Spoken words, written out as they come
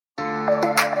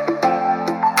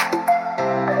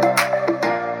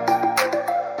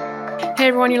Hey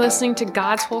everyone, you're listening to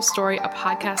God's Whole Story, a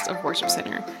podcast of Worship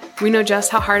Center. We know just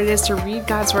how hard it is to read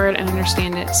God's Word and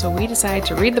understand it, so we decided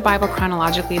to read the Bible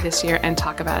chronologically this year and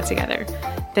talk about it together.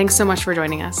 Thanks so much for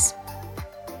joining us.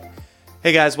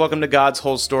 Hey guys, welcome to God's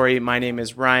Whole Story. My name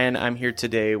is Ryan. I'm here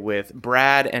today with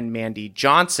Brad and Mandy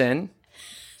Johnson.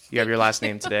 You have your last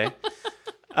name today.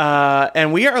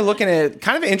 And we are looking at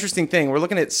kind of an interesting thing. We're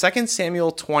looking at 2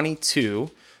 Samuel 22.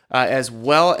 As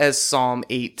well as Psalm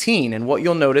 18. And what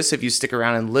you'll notice if you stick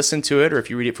around and listen to it, or if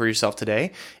you read it for yourself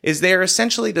today, is they're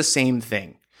essentially the same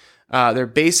thing. They're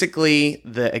basically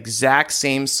the exact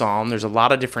same psalm. There's a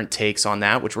lot of different takes on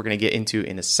that, which we're going to get into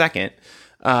in a second.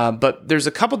 But there's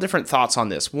a couple different thoughts on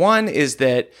this. One is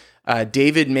that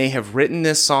David may have written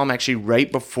this psalm actually right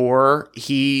before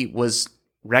he was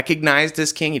recognized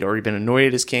as king. He'd already been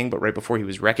anointed as king, but right before he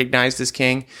was recognized as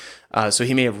king. So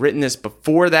he may have written this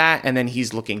before that, and then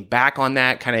he's looking back on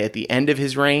that kind of at the end of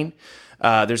his reign.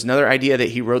 There's another idea that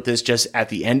he wrote this just at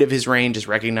the end of his reign, just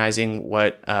recognizing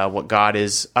what God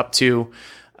is up to.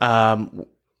 I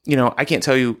can't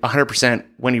tell you 100%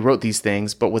 when he wrote these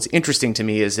things, but what's interesting to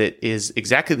me is it is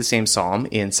exactly the same psalm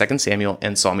in 2 Samuel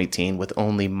and Psalm 18 with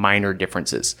only minor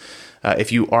differences.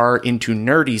 If you are into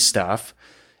nerdy stuff,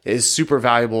 is super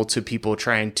valuable to people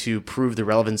trying to prove the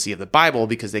relevancy of the Bible,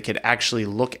 because they could actually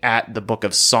look at the book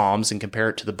of Psalms and compare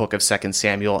it to the book of 2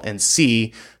 Samuel and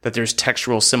see that there's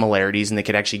textual similarities, and they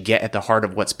could actually get at the heart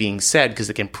of what's being said because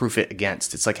they can proof it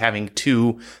against. It's like having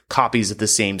two copies of the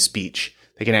same speech.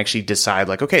 They can actually decide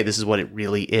like, okay, this is what it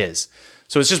really is.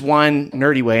 So it's just one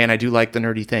nerdy way, and I do like the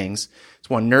nerdy things.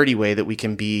 It's one nerdy way that we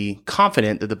can be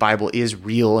confident that the Bible is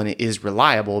real and it is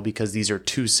reliable, because these are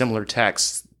two similar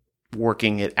texts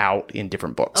working it out in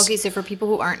different books. Okay, so for people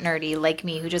who aren't nerdy, like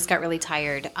me, who just got really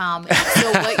tired,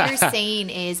 so what you're saying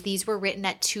is these were written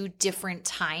at two different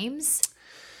times?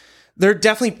 They're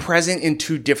definitely present in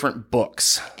two different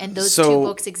books. And those two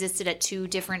books existed at two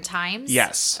different times?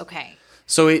 Yes. Okay.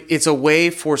 So it's a way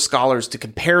for scholars to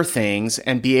compare things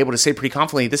and be able to say pretty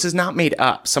confidently, this is not made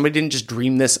up. Somebody didn't just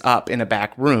dream this up in a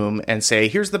back room and say,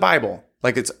 here's the Bible.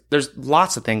 Like there's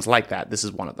lots of things like that. This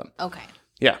is one of them. Okay.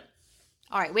 Yeah.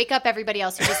 All right, wake up everybody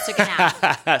else who just took a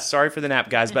nap. Sorry for the nap,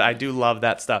 guys, but I do love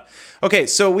that stuff. Okay,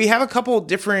 so we have a couple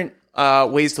different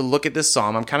ways to look at this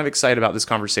psalm. I'm kind of excited about this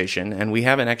conversation, and we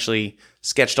haven't actually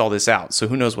sketched all this out, so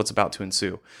who knows what's about to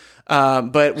ensue.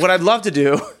 But what I'd love to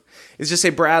do is just say,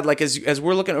 Brad, like as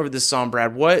we're looking over this psalm,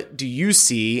 Brad, what do you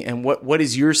see, and what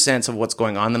is your sense of what's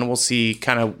going on? Then we'll see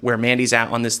kind of where Mandy's at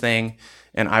on this thing,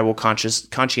 and I will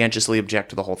conscientiously object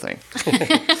to the whole thing.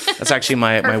 That's actually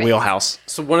my wheelhouse.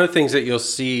 So one of the things that you'll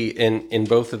see in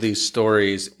both of these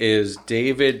stories is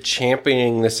David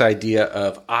championing this idea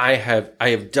of I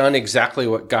have done exactly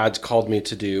what God's called me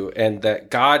to do, and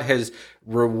that God has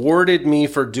rewarded me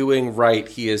for doing right.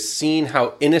 He has seen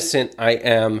how innocent I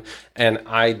am, and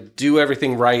I do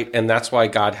everything right, and that's why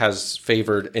God has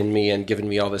favored in me and given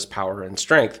me all this power and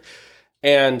strength.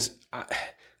 And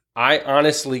I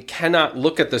honestly cannot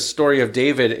look at the story of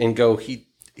David and go,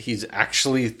 he's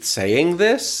actually saying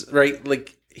this, right?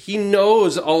 Like, he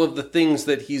knows all of the things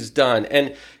that he's done.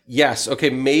 And yes, okay,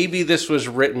 maybe this was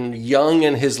written young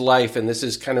in his life, and this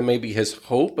is kind of maybe his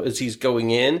hope as he's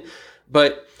going in.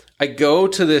 But I go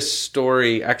to this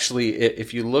story, actually,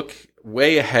 if you look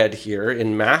way ahead here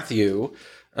in Matthew,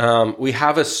 we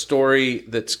have a story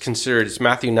that's considered, it's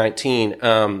Matthew 19,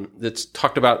 that's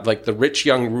talked about like the rich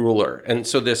young ruler. And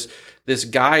so this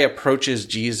guy approaches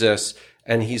Jesus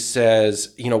and he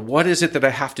says, what is it that I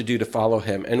have to do to follow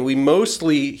him? And we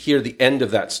mostly hear the end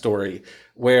of that story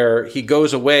where he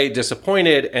goes away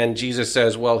disappointed, and Jesus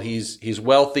says, well, he's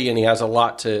wealthy and he has a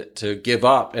lot to give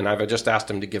up, and I've just asked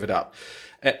him to give it up.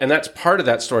 And that's part of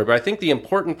that story. But I think the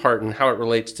important part and how it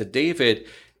relates to David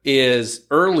is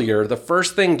earlier, the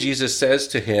first thing Jesus says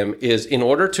to him is, in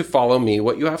order to follow me,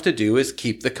 what you have to do is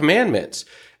keep the commandments.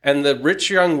 And the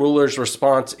rich young ruler's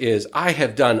response is, I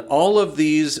have done all of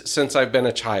these since I've been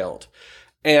a child.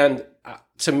 And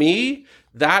to me,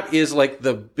 that is like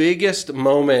the biggest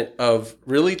moment of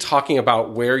really talking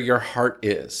about where your heart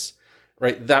is,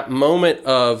 right? That moment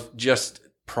of just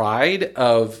pride,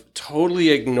 of totally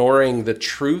ignoring the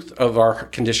truth of our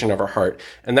condition of our heart.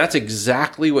 And that's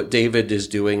exactly what David is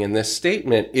doing in this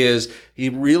statement. Is he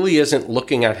really isn't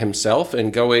looking at himself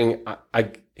and going,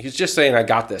 he's just saying, I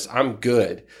got this, I'm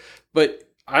good. But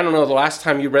I don't know the last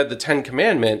time you read the 10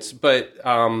 Commandments, but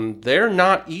they're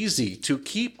not easy to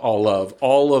keep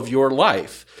all of your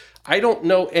life. I don't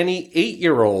know any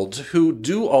 8-year-olds who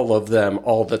do all of them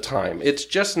all the time. It's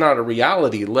just not a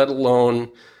reality, let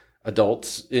alone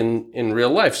adults in real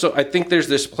life. So I think there's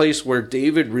this place where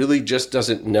David really just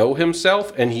doesn't know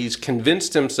himself, and he's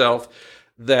convinced himself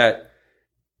that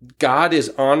God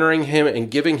is honoring him and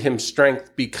giving him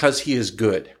strength because he is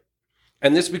good.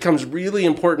 And this becomes really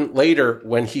important later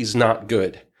when he's not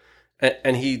good.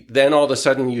 And he then all of a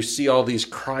sudden you see all these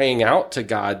crying out to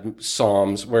God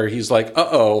Psalms where he's like,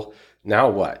 uh-oh, now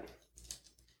what?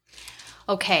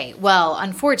 Okay, well,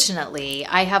 unfortunately,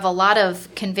 I have a lot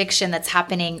of conviction that's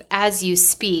happening as you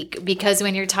speak, because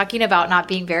when you're talking about not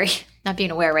being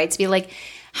aware, right? To be like,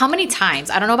 how many times,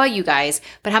 I don't know about you guys,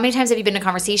 but how many times have you been in a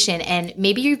conversation and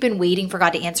maybe you've been waiting for God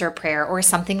to answer a prayer or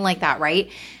something like that,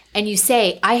 right? And you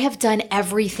say, I have done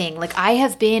everything. Like, I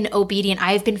have been obedient.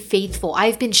 I have been faithful.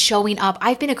 I've been showing up.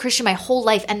 I've been a Christian my whole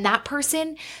life. And that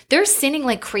person, they're sinning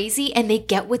like crazy and they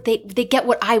get what they get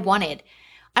what I wanted.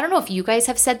 I don't know if you guys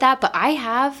have said that, but I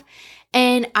have.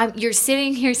 And you're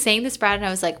sitting here saying this, Brad, and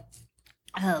I was like,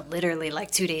 literally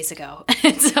like 2 days ago.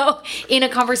 And so in a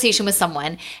conversation with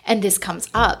someone, and this comes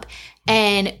up,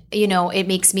 and, it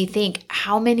makes me think,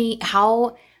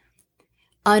 how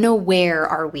unaware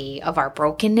are we of our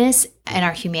brokenness and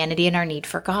our humanity and our need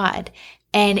for God?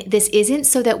 And this isn't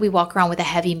so that we walk around with a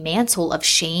heavy mantle of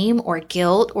shame or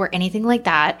guilt or anything like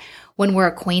that. When we're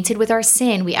acquainted with our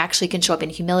sin, we actually can show up in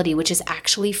humility, which is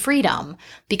actually freedom,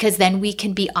 because then we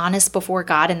can be honest before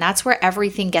God, and that's where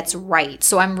everything gets right.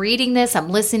 So I'm reading this, I'm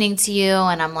listening to you,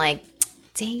 and I'm like,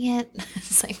 dang it.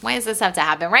 It's like, why does this have to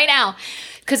happen right now?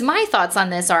 Because my thoughts on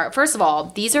this are, first of all,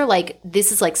 this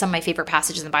is like some of my favorite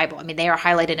passages in the Bible. I mean, they are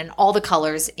highlighted in all the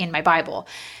colors in my Bible.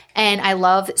 And I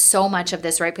love so much of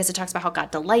this, right? Because it talks about how God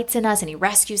delights in us and he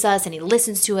rescues us and he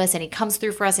listens to us and he comes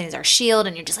through for us and he's our shield.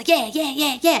 And you're just like,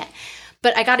 yeah.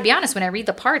 But I got to be honest, when I read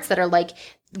the parts that are like,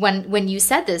 when you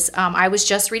said this, I was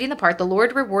just reading the part, the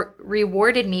Lord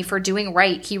rewarded me for doing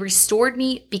right. He restored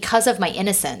me because of my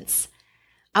innocence.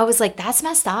 I was like, that's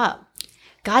messed up.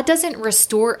 God doesn't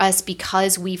restore us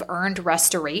because we've earned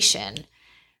restoration.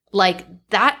 Like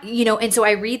that, and so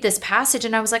I read this passage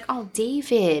and I was like, oh,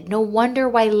 David, no wonder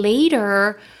why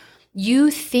later you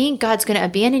think God's going to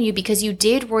abandon you because you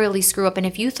did royally screw up. And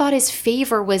if you thought his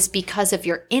favor was because of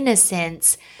your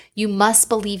innocence, you must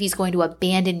believe he's going to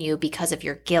abandon you because of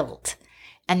your guilt.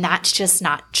 And that's just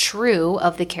not true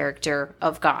of the character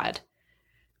of God.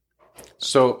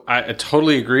 So I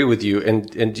totally agree with you.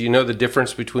 And do you know the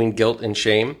difference between guilt and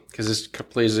shame? Because this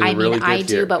plays in really good here. I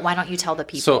do, but why don't you tell the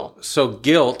people? So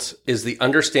guilt is the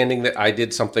understanding that I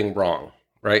did something wrong,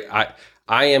 right?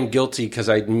 I am guilty because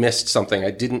I missed something. I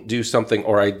didn't do something,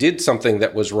 or I did something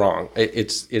that was wrong. It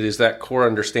is that core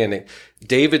understanding.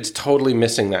 David's totally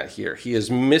missing that here. He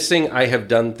is missing, I have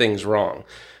done things wrong.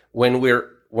 When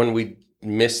we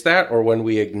miss that, or when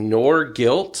we ignore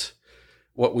guilt,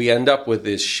 what we end up with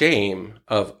is shame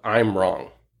of I'm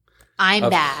wrong. I'm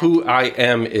bad. Who I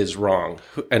am is wrong,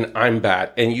 and I'm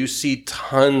bad. And you see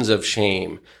tons of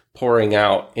shame pouring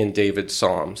out in David's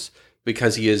Psalms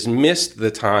because he has missed the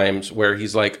times where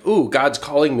he's like, ooh, God's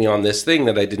calling me on this thing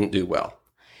that I didn't do well.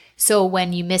 So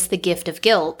when you miss the gift of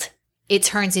guilt, it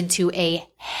turns into a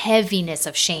heaviness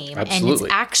of shame. Absolutely. And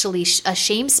it's actually a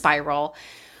shame spiral.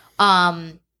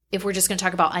 If we're just going to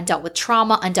talk about undealt with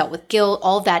trauma, undealt with guilt,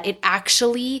 all of that, it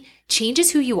actually changes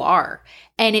who you are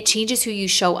and it changes who you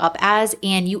show up as.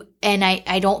 And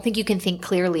I don't think you can think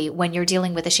clearly when you're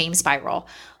dealing with a shame spiral.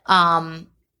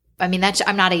 I mean,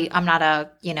 I'm not a,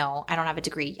 I don't have a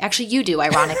degree. Actually, you do,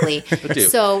 ironically. I do.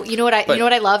 So you know what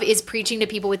I love is preaching to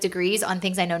people with degrees on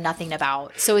things I know nothing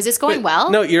about. So is this going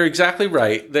well? No, you're exactly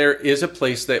right. There is a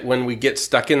place that when we get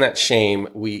stuck in that shame,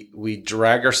 we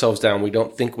drag ourselves down. We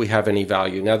don't think we have any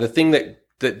value. Now, the thing that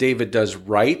David does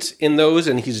right in those,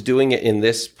 and he's doing it in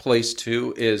this place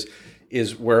too,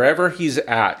 is wherever he's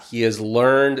at, he has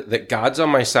learned that God's on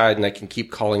my side and I can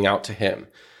keep calling out to him.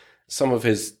 Some of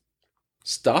his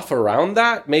stuff around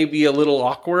that may be a little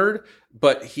awkward,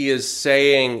 but he is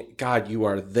saying, God, you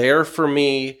are there for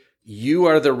me. You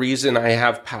are the reason I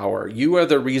have power. You are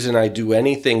the reason I do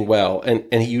anything well.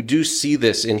 And you do see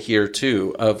this in here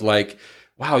too, of like,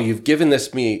 wow, you've given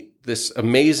this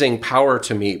amazing power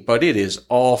to me, but it is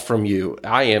all from you.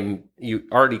 You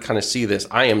already kind of see this.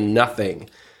 I am nothing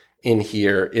in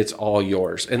here. It's all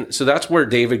yours. And so that's where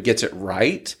David gets it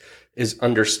right, is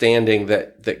understanding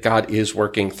that God is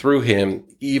working through him,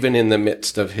 even in the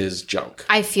midst of his junk.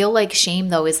 I feel like shame,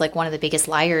 though, is like one of the biggest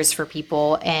liars for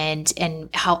people, and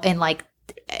like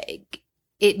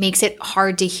it makes it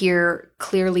hard to hear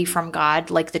clearly from God,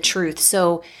 like the truth.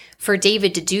 So for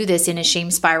David to do this in a shame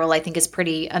spiral, I think is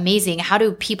pretty amazing. How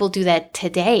do people do that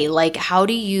today? Like, how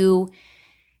do you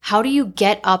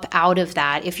get up out of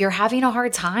that if you're having a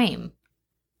hard time?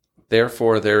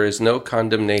 Therefore, there is no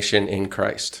condemnation in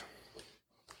Christ.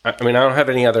 I mean, I don't have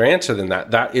any other answer than that.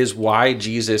 That is why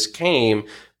Jesus came,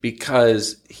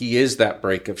 because he is that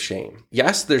break of shame.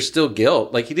 Yes, there's still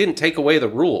guilt. Like, he didn't take away the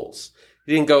rules.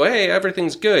 He didn't go, hey,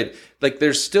 everything's good. Like,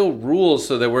 there's still rules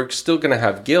so that we're still going to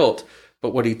have guilt.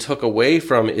 But what he took away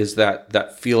from is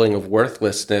that feeling of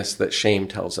worthlessness that shame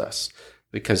tells us.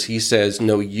 Because he says,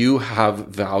 no, you have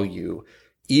value.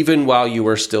 Even while you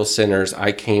were still sinners,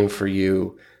 I came for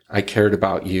you. I cared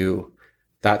about you.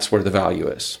 That's where the value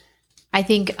is. I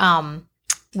think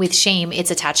with shame,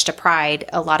 it's attached to pride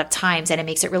a lot of times, and it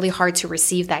makes it really hard to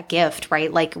receive that gift,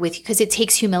 right? Like because it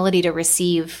takes humility to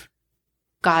receive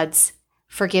God's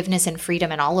forgiveness and freedom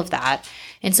and all of that.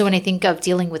 And so when I think of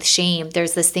dealing with shame,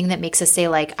 there's this thing that makes us say,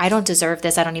 like, I don't deserve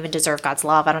this. I don't even deserve God's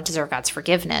love. I don't deserve God's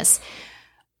forgiveness.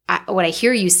 What I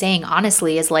hear you saying,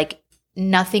 honestly, is like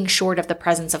nothing short of the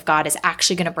presence of God is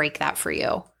actually going to break that for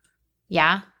you.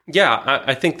 Yeah? Yeah,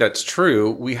 I think that's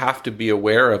true. We have to be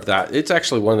aware of that. It's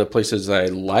actually one of the places that I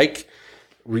like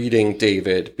reading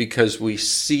David, because we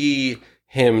see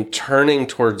him turning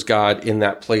towards God in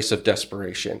that place of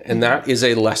desperation. And that is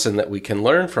a lesson that we can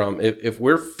learn from. If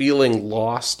we're feeling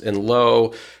lost and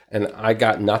low and I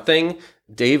got nothing,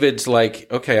 David's like,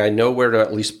 okay, I know where to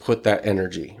at least put that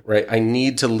energy, right? I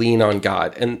need to lean on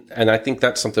God. And I think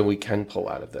that's something we can pull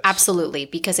out of this. Absolutely.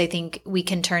 Because I think we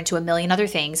can turn to a million other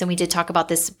things. And we did talk about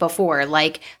this before,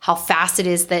 like how fast it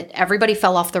is that everybody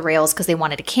fell off the rails because they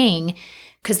wanted a king,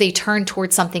 because they turned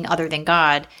towards something other than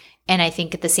God. And I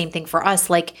think the same thing for us.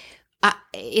 Like,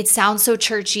 it sounds so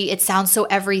churchy. It sounds so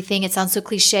everything. It sounds so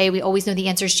cliche. We always know the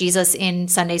answer is Jesus in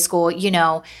Sunday school, you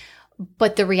know.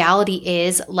 But the reality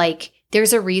is, like,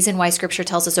 there's a reason why scripture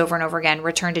tells us over and over again,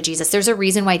 return to Jesus. There's a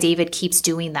reason why David keeps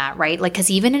doing that, right? Like, because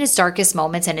even in his darkest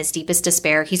moments and his deepest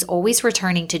despair, he's always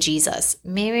returning to Jesus.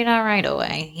 Maybe not right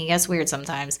away. He gets weird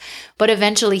sometimes. But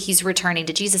eventually he's returning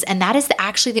to Jesus. And that is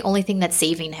actually the only thing that's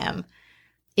saving him,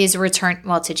 is return,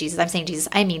 well, to Jesus. I'm saying Jesus.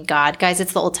 I mean God. Guys,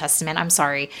 it's the Old Testament. I'm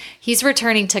sorry. He's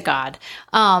returning to God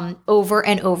over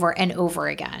and over and over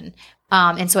again.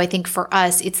 And so I think for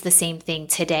us, it's the same thing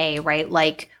today, right?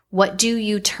 Like, what do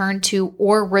you turn to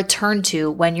or return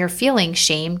to when you're feeling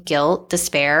shame, guilt,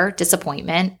 despair,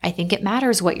 disappointment? I think it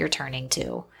matters what you're turning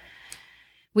to.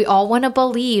 We all want to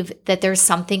believe that there's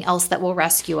something else that will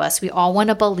rescue us. We all want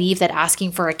to believe that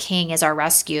asking for a king is our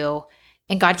rescue.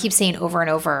 And God keeps saying over and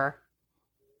over,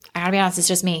 I gotta be honest, it's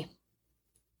just me.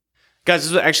 Guys,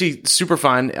 this was actually super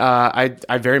fun.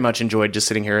 I very much enjoyed just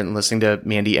sitting here and listening to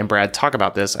Mandy and Brad talk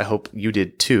about this. I hope you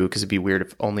did too, because it'd be weird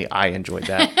if only I enjoyed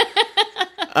that.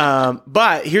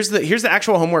 But here's the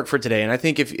actual homework for today. And I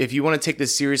think if you want to take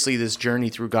this seriously, this journey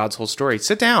through God's whole story,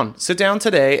 sit down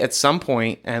today at some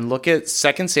point and look at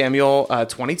 2 Samuel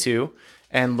 22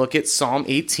 and look at Psalm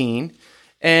 18.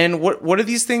 And what are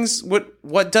these things?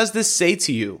 What does this say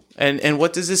to you? And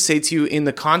what does this say to you in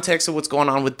the context of what's going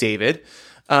on with David?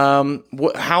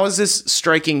 How is this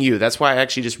striking you? That's why I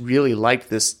actually just really liked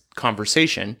this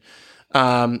conversation.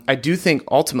 I do think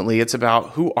ultimately it's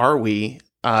about who are we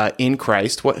in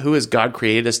Christ? Who has God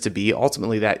created us to be?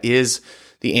 Ultimately, that is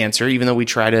the answer, even though we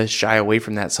try to shy away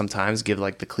from that sometimes, give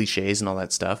like the cliches and all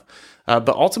that stuff. But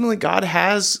ultimately, God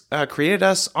has created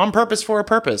us on purpose for a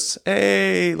purpose.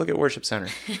 Hey, look at Worship Center.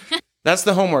 That's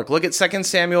the homework. Look at 2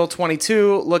 Samuel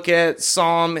 22, look at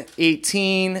Psalm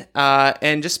 18,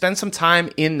 and just spend some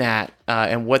time in that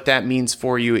and what that means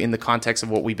for you in the context of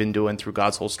what we've been doing through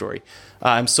God's whole story.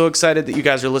 I'm so excited that you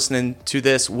guys are listening to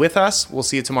this with us. We'll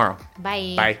see you tomorrow.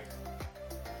 Bye. Bye.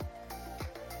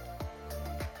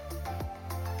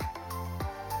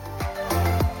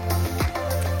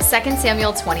 2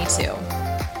 Samuel 22.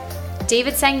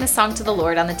 David sang this song to the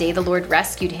Lord on the day the Lord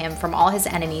rescued him from all his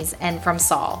enemies and from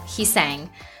Saul. He sang,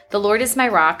 "The Lord is my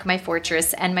rock, my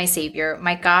fortress, and my savior.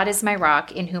 My God is my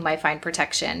rock, in whom I find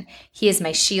protection. He is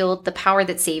my shield, the power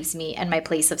that saves me, and my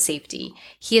place of safety.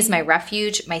 He is my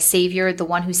refuge, my savior, the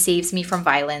one who saves me from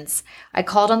violence. I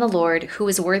called on the Lord, who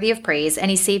is worthy of praise, and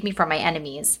he saved me from my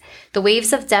enemies. The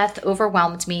waves of death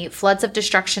overwhelmed me, floods of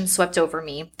destruction swept over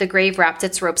me. The grave wrapped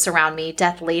its ropes around me,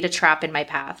 death laid a trap in my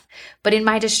path. But in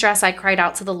my distress I cried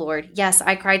out to the Lord. Yes,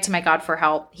 I cried to my God for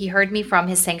help. He heard me from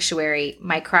his sanctuary.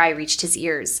 My cry reached his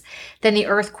ears. Then the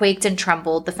earth quaked and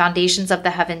trembled. The foundations of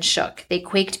the heavens shook. They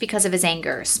quaked because of his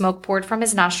anger. Smoke poured from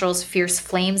his nostrils. Fierce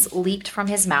flames leaped from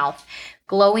his mouth.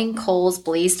 Glowing coals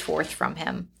blazed forth from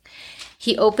him.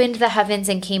 He opened the heavens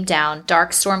and came down.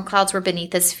 Dark storm clouds were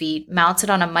beneath his feet. Mounted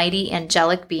on a mighty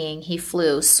angelic being, he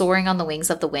flew, soaring on the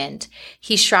wings of the wind.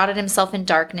 He shrouded himself in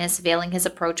darkness, veiling his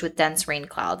approach with dense rain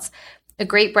clouds. A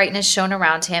great brightness shone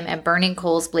around him, and burning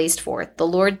coals blazed forth. The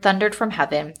Lord thundered from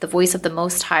heaven. The voice of the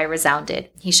Most High resounded.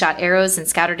 He shot arrows and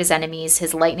scattered his enemies.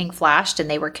 His lightning flashed, and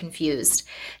they were confused.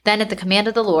 Then at the command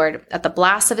of the Lord, at the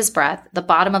blast of his breath, the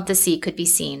bottom of the sea could be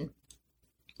seen,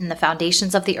 and the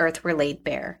foundations of the earth were laid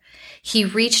bare. He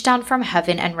reached down from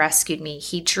heaven and rescued me.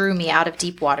 He drew me out of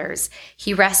deep waters.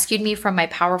 He rescued me from my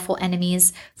powerful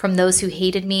enemies, from those who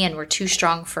hated me and were too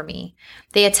strong for me.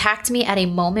 They attacked me at a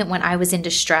moment when I was in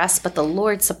distress, but the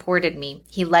Lord supported me.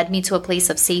 He led me to a place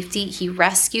of safety. He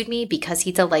rescued me because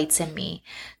he delights in me.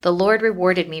 The Lord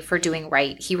rewarded me for doing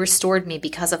right. He restored me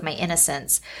because of my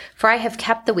innocence. For I have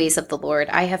kept the ways of the Lord.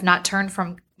 I have not turned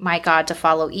from my God to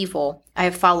follow evil. I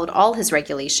have followed all his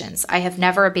regulations. I have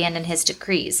never abandoned his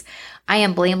decrees. I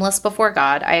am blameless before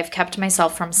God. I have kept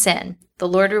myself from sin. The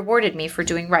Lord rewarded me for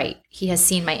doing right. He has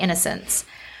seen my innocence.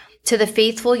 To the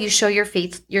faithful, you show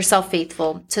yourself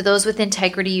faithful. To those with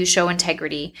integrity, you show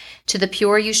integrity. To the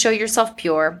pure, you show yourself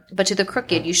pure. But to the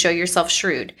crooked, you show yourself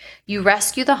shrewd. You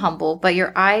rescue the humble, but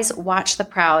your eyes watch the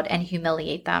proud and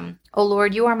humiliate them. O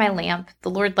Lord, you are my lamp. The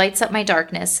Lord lights up my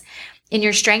darkness. In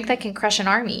your strength, I can crush an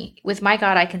army. With my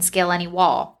God, I can scale any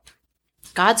wall.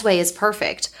 God's way is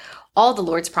perfect. All the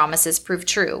Lord's promises prove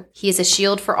true. He is a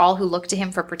shield for all who look to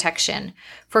him for protection.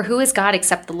 For who is God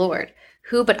except the Lord?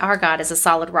 Who but our God is a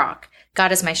solid rock?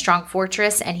 God is my strong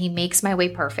fortress, and he makes my way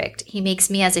perfect. He makes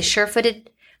me as sure-footed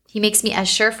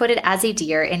as a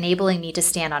deer, enabling me to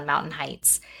stand on mountain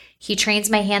heights. He trains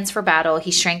my hands for battle.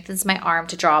 He strengthens my arm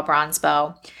to draw a bronze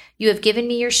bow. You have given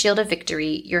me your shield of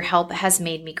victory. Your help has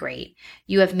made me great.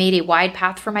 You have made a wide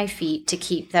path for my feet to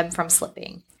keep them from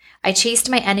slipping. I chased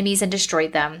my enemies and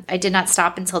destroyed them. I did not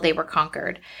stop until they were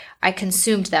conquered. I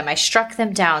consumed them. I struck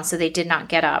them down so they did not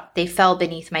get up. They fell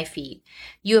beneath my feet.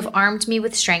 You have armed me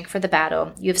with strength for the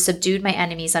battle. You have subdued my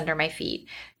enemies under my feet.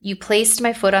 You placed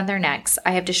my foot on their necks.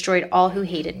 I have destroyed all who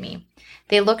hated me.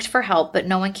 They looked for help, but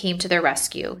no one came to their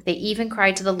rescue. They even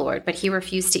cried to the Lord, but he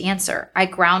refused to answer. I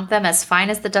ground them as fine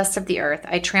as the dust of the earth.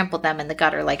 I trampled them in the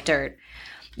gutter like dirt.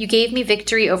 You gave me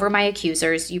victory over my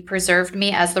accusers. You preserved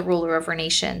me as the ruler over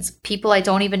nations. People I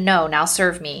don't even know now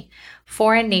serve me.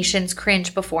 Foreign nations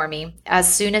cringe before me.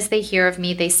 As soon as they hear of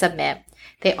me, they submit.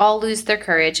 They all lose their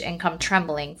courage and come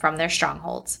trembling from their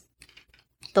strongholds.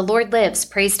 The Lord lives.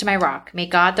 Praise to my rock. May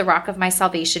God, the rock of my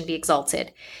salvation, be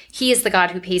exalted. He is the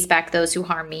God who pays back those who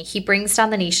harm me. He brings down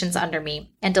the nations under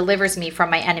me and delivers me from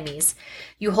my enemies.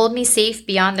 You hold me safe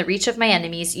beyond the reach of my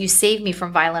enemies. You save me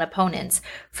from violent opponents.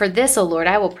 For this, O Lord,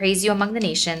 I will praise you among the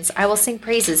nations. I will sing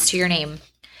praises to your name.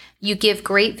 You give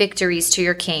great victories to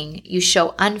your king. You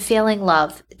show unfailing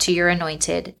love to your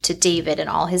anointed, to David and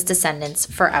all his descendants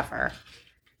forever.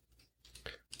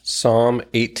 Psalm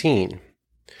 18.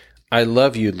 I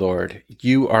love you, Lord.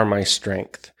 You are my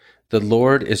strength. The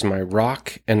Lord is my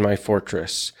rock and my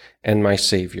fortress and my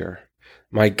Savior.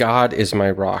 My God is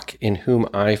my rock in whom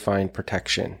I find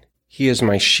protection. He is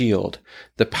my shield,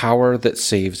 the power that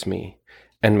saves me,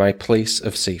 and my place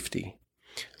of safety.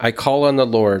 I call on the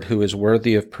Lord who is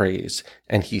worthy of praise,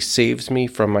 and he saves me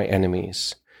from my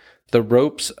enemies. The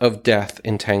ropes of death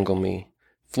entangle me.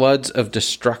 Floods of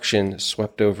destruction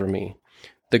swept over me.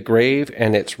 The grave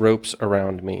and its ropes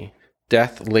around me.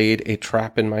 Death laid a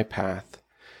trap in my path.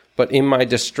 But in my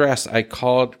distress I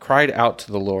cried out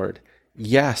to the Lord.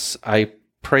 Yes, I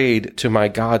prayed to my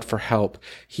God for help.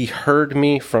 He heard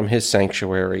me from his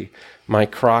sanctuary. My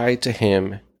cry to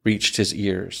him reached his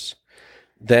ears.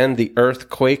 Then the earth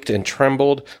quaked and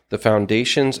trembled. The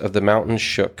foundations of the mountains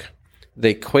shook.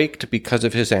 They quaked because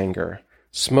of his anger.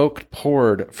 Smoke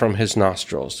poured from his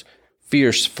nostrils.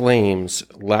 Fierce flames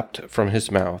leapt from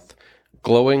his mouth.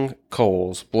 Glowing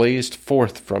coals blazed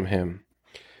forth from him.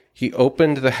 He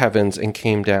opened the heavens and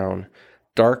came down.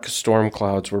 Dark storm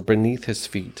clouds were beneath his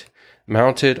feet.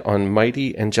 Mounted on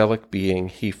mighty angelic being,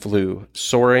 he flew,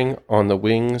 soaring on the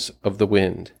wings of the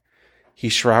wind. He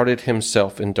shrouded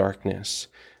himself in darkness,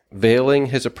 veiling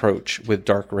his approach with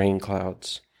dark rain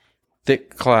clouds.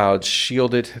 Thick clouds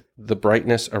shielded the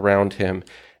brightness around him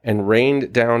and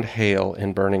rained down hail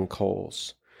and burning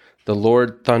coals. The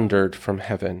Lord thundered from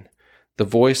heaven. The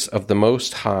voice of the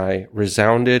Most High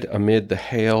resounded amid the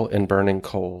hail and burning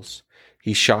coals.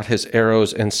 He shot his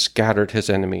arrows and scattered his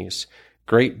enemies.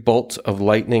 Great bolts of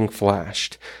lightning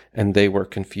flashed, and they were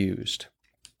confused.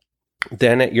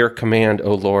 Then at your command,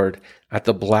 O Lord, at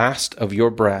the blast of your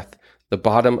breath, the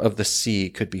bottom of the sea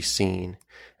could be seen,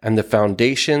 and the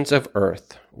foundations of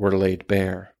earth were laid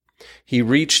bare. He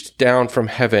reached down from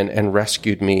heaven and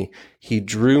rescued me. He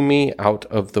drew me out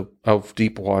of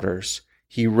deep waters.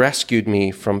 He rescued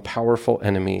me from powerful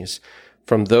enemies,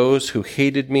 from those who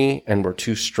hated me and were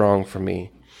too strong for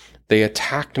me. They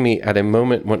attacked me at a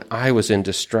moment when I was in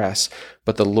distress,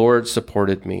 but the Lord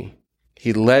supported me.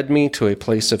 He led me to a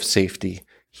place of safety.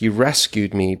 He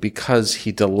rescued me because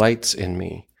he delights in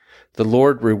me. The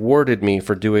Lord rewarded me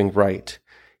for doing right.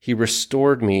 He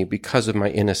restored me because of my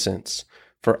innocence,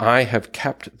 for I have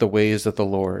kept the ways of the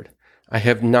Lord. I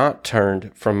have not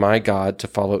turned from my God to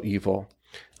follow evil.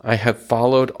 I have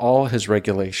followed all his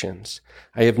regulations.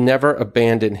 I have never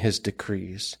abandoned his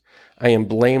decrees. I am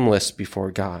blameless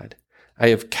before God. I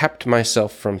have kept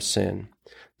myself from sin.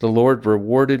 The Lord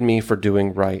rewarded me for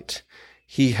doing right.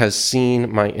 He has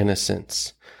seen my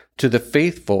innocence. To the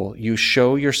faithful, you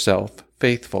show yourself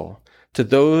faithful. To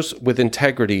those with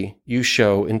integrity, you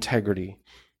show integrity.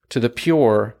 To the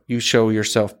pure, you show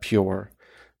yourself pure.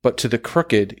 But to the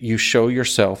crooked, you show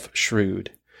yourself shrewd.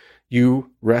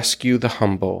 You rescue the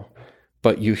humble,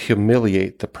 but you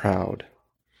humiliate the proud.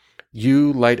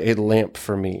 You light a lamp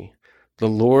for me. The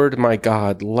Lord my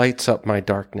God lights up my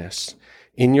darkness.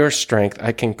 In your strength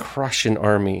I can crush an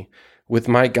army. With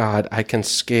my God I can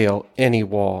scale any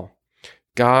wall.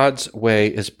 God's way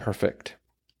is perfect.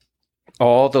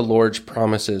 All the Lord's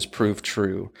promises prove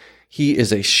true. He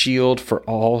is a shield for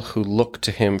all who look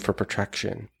to him for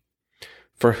protection.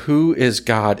 For who is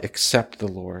God except the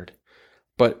Lord?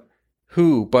 But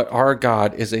our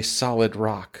God is a solid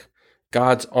rock.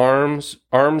 God's arms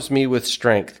me with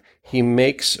strength. He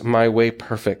makes my way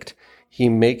perfect. He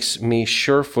makes me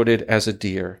sure-footed as a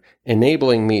deer,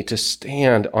 enabling me to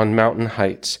stand on mountain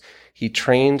heights. He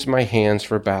trains my hands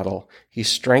for battle. He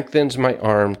strengthens my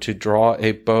arm to draw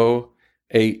a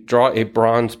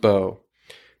bronze bow.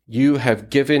 You have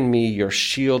given me your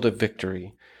shield of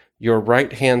victory. Your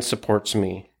right hand supports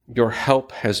me. Your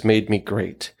help has made me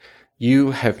great.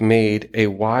 You have made a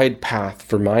wide path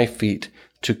for my feet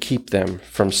to keep them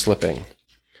from slipping.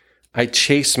 I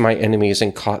chased my enemies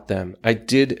and caught them. I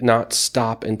did not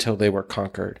stop until they were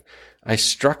conquered. I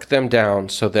struck them down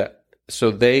so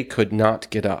they could not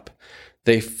get up.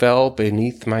 They fell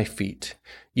beneath my feet.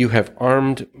 You have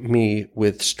armed me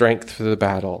with strength for the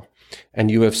battle, and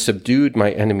you have subdued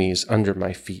my enemies under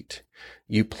my feet.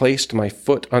 You placed my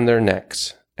foot on their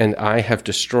necks, and I have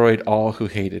destroyed all who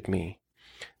hated me.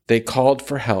 They called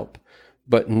for help,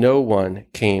 but no one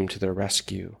came to their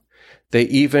rescue. They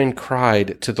even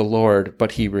cried to the Lord,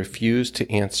 but he refused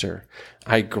to answer.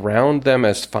 I ground them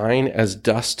as fine as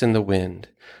dust in the wind.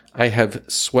 I have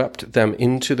swept them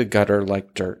into the gutter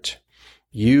like dirt.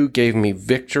 You gave me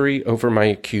victory over my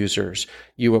accusers.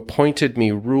 You appointed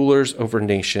me rulers over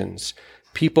nations.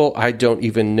 People I don't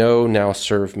even know now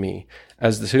serve me.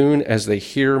 As soon as they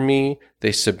hear me,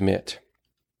 they submit.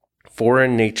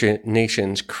 Foreign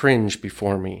nations cringe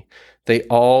before me. They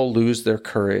all lose their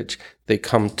courage. They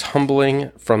come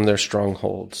tumbling from their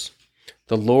strongholds.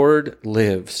 The Lord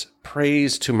lives.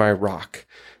 Praise to my rock.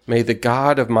 May the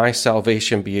God of my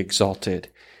salvation be exalted.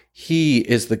 He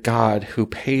is the God who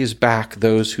pays back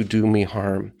those who do me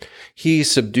harm. He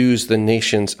subdues the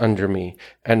nations under me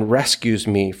and rescues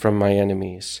me from my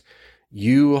enemies.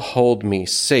 You hold me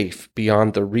safe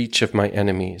beyond the reach of my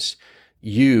enemies.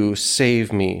 You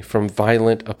save me from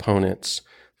violent opponents.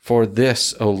 For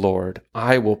this, O Lord,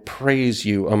 I will praise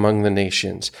you among the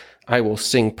nations. I will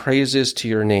sing praises to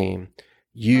your name.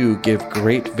 You give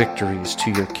great victories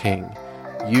to your king.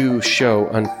 You show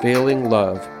unfailing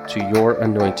love to your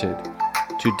anointed,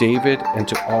 to David and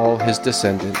to all his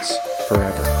descendants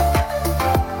forever.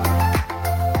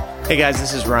 Hey guys,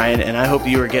 this is Ryan, and I hope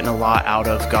you are getting a lot out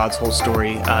of God's whole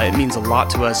story. It means a lot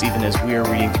to us even as we are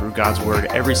reading through God's Word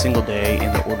every single day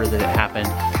in the order that it happened.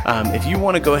 If you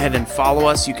want to go ahead and follow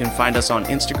us, you can find us on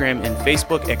Instagram and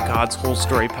Facebook at God's Whole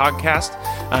Story Podcast.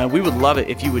 We would love it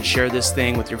if you would share this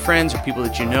thing with your friends or people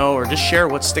that you know, or just share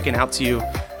what's sticking out to you.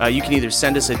 You can either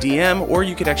send us a DM, or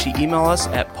you could actually email us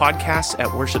at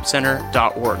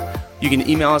podcast@worshipcenter.org. You can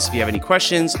email us if you have any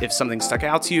questions, if something stuck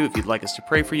out to you, if you'd like us to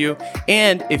pray for you.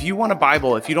 And if you want a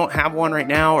Bible, if you don't have one right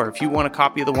now, or if you want a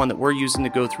copy of the one that we're using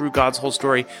to go through God's whole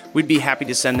story, we'd be happy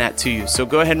to send that to you. So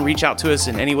go ahead and reach out to us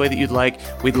in any way that you'd like.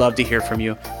 We'd love to hear from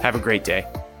you. Have a great day.